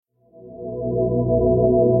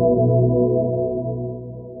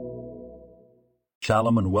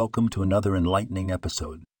Shalom and welcome to another enlightening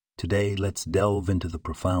episode. Today, let's delve into the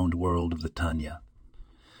profound world of the Tanya.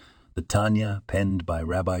 The Tanya, penned by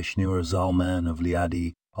Rabbi Shneur Zalman of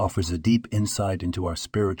Liadi, offers a deep insight into our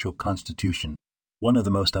spiritual constitution. One of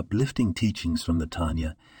the most uplifting teachings from the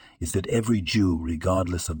Tanya is that every Jew,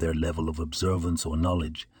 regardless of their level of observance or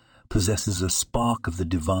knowledge, possesses a spark of the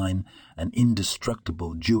divine, an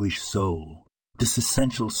indestructible Jewish soul. This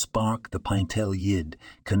essential spark, the Paintel Yid,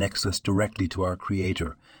 connects us directly to our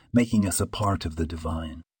Creator, making us a part of the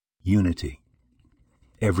divine. Unity.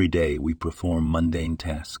 Every day we perform mundane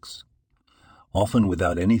tasks, often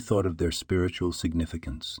without any thought of their spiritual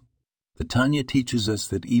significance. The Tanya teaches us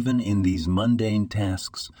that even in these mundane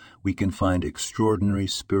tasks we can find extraordinary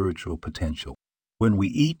spiritual potential. When we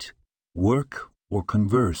eat, work, or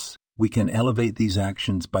converse, we can elevate these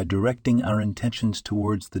actions by directing our intentions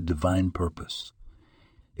towards the divine purpose.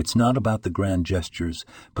 It's not about the grand gestures,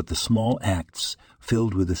 but the small acts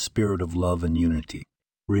filled with a spirit of love and unity.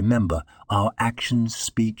 Remember, our actions,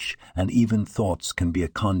 speech, and even thoughts can be a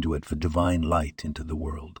conduit for divine light into the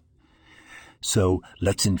world. So,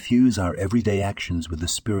 let's infuse our everyday actions with a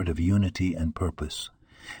spirit of unity and purpose,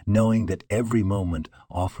 knowing that every moment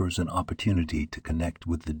offers an opportunity to connect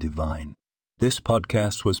with the divine. This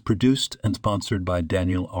podcast was produced and sponsored by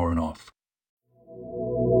Daniel Aronoff.